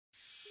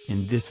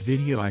In this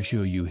video I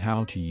show you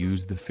how to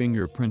use the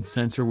fingerprint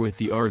sensor with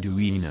the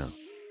Arduino.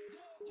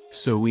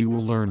 So we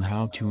will learn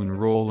how to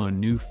enroll a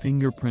new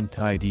fingerprint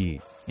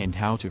ID, and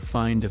how to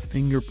find a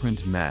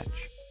fingerprint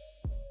match.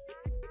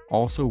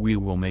 Also we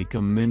will make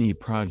a mini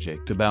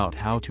project about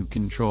how to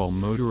control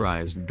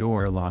motorized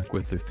door lock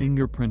with the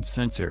fingerprint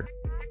sensor.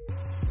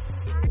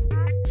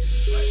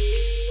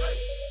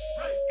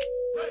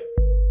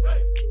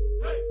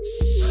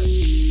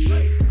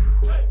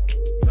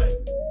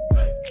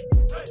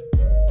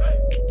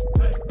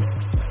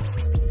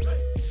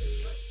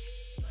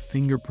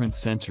 Fingerprint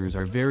sensors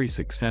are very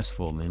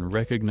successful in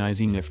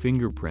recognizing a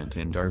fingerprint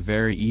and are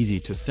very easy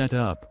to set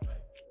up.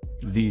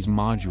 These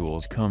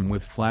modules come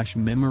with flash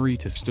memory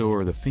to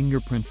store the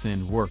fingerprints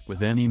and work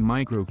with any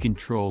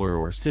microcontroller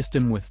or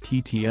system with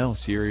TTL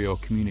serial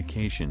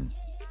communication.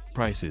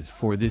 Prices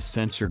for this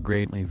sensor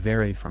greatly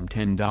vary from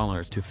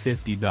 $10 to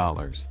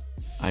 $50.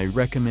 I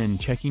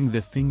recommend checking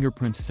the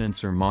fingerprint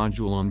sensor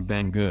module on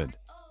Banggood.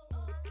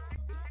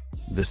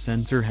 The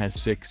sensor has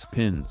 6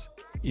 pins.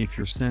 If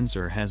your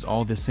sensor has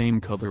all the same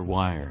color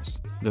wires,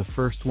 the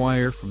first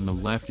wire from the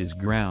left is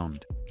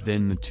ground,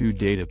 then the 2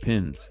 data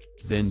pins,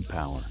 then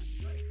power.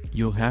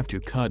 You'll have to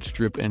cut,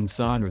 strip and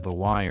solder the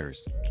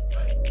wires.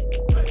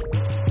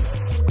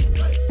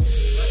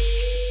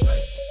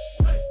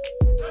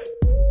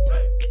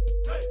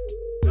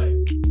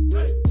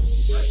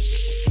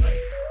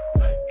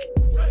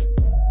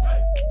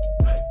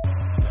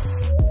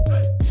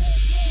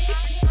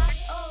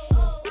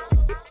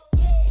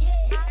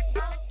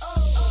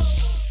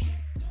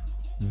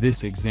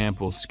 This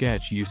example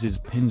sketch uses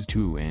pins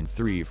 2 and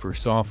 3 for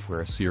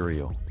software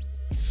serial.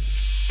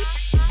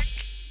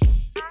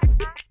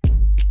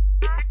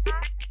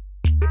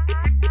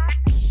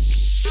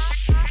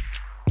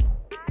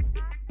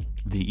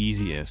 The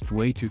easiest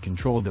way to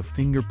control the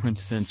fingerprint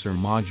sensor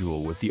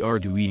module with the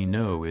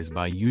Arduino is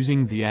by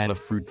using the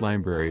Adafruit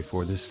library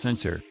for this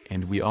sensor,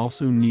 and we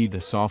also need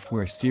the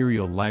software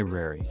serial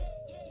library.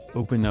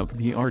 Open up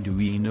the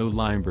Arduino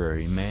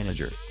library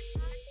manager.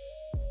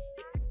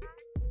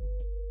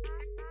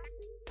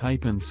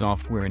 Type in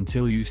software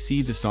until you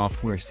see the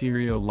software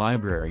serial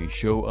library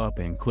show up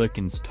and click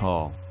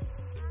install.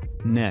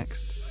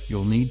 Next,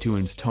 you'll need to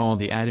install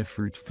the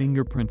Adafruit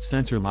fingerprint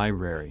sensor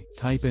library.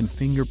 Type in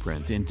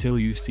fingerprint until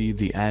you see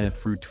the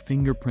Adafruit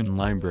fingerprint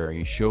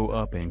library show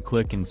up and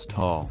click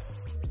install.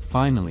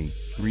 Finally,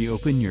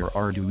 reopen your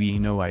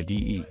Arduino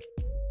IDE.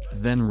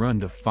 Then run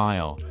the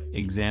file,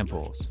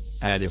 examples,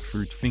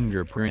 Adafruit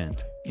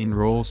fingerprint,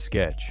 enroll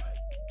sketch.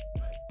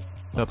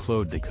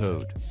 Upload the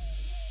code.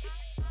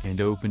 And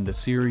open the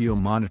serial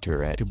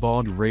monitor at a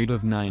baud rate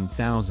of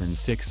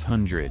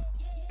 9600.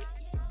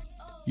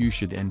 You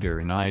should enter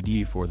an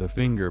ID for the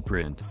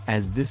fingerprint.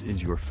 As this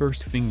is your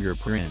first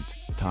fingerprint,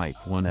 type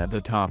 1 at the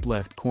top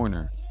left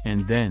corner,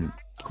 and then,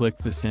 click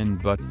the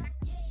send button.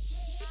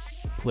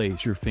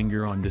 Place your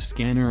finger on the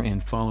scanner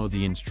and follow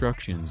the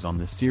instructions on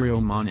the serial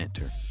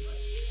monitor.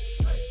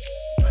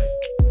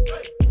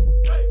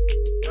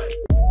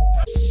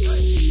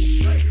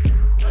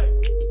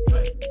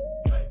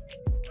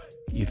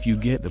 If you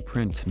get the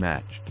print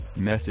matched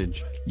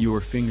message,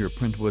 your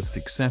fingerprint was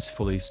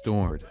successfully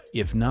stored.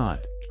 If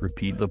not,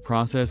 repeat the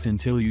process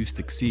until you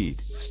succeed.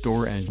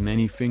 Store as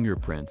many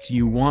fingerprints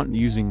you want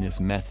using this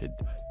method.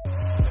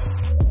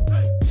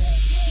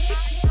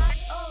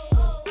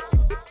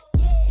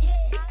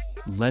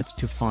 Let's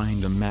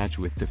find a match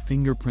with the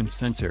fingerprint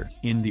sensor.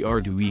 In the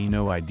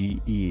Arduino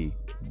IDE,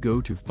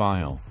 go to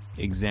File,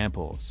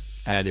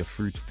 Examples,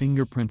 Adafruit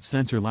fingerprint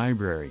sensor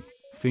library.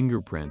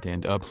 Fingerprint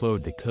and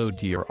upload the code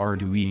to your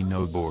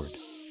Arduino board.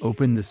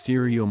 Open the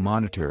serial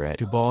monitor at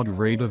a baud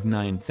rate of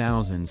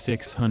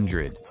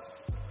 9600.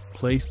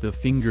 Place the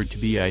finger to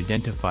be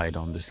identified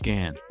on the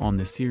scan. On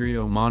the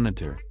serial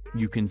monitor,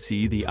 you can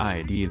see the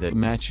ID that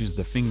matches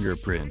the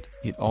fingerprint.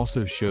 It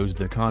also shows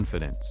the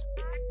confidence.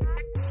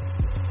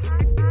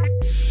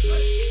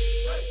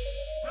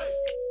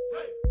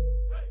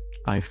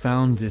 I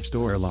found this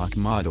door lock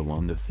model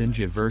on the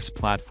Thingiverse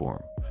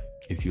platform.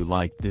 If you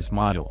like this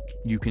model,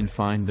 you can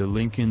find the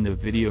link in the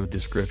video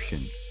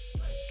description.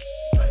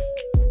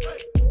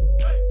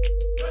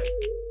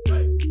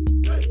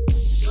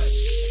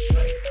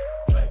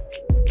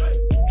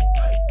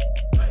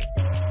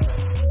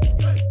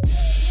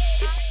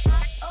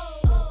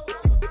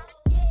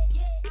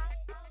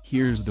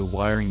 Here's the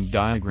wiring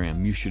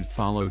diagram you should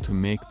follow to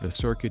make the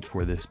circuit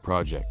for this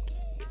project.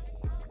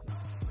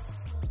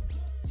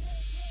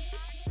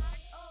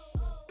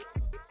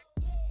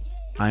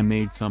 I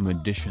made some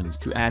additions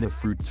to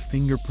Adafruit's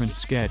fingerprint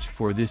sketch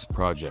for this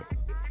project.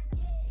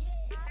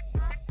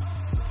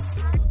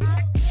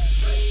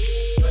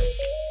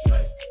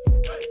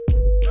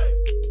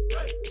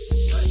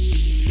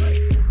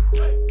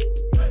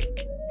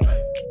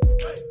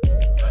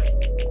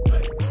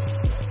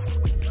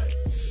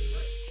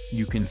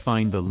 You can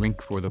find the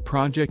link for the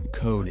project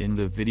code in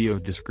the video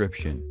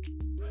description.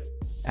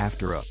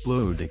 After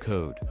upload the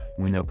code,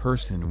 when a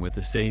person with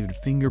a saved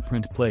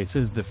fingerprint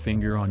places the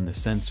finger on the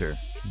sensor,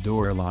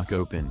 door lock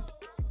opened.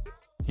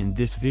 In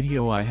this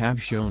video I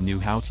have shown you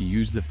how to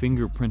use the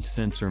fingerprint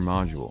sensor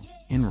module,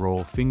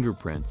 enroll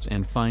fingerprints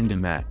and find a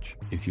match.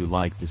 If you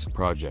like this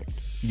project,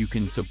 you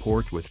can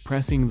support with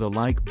pressing the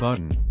like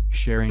button,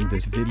 sharing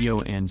this video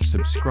and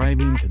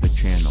subscribing to the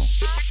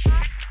channel.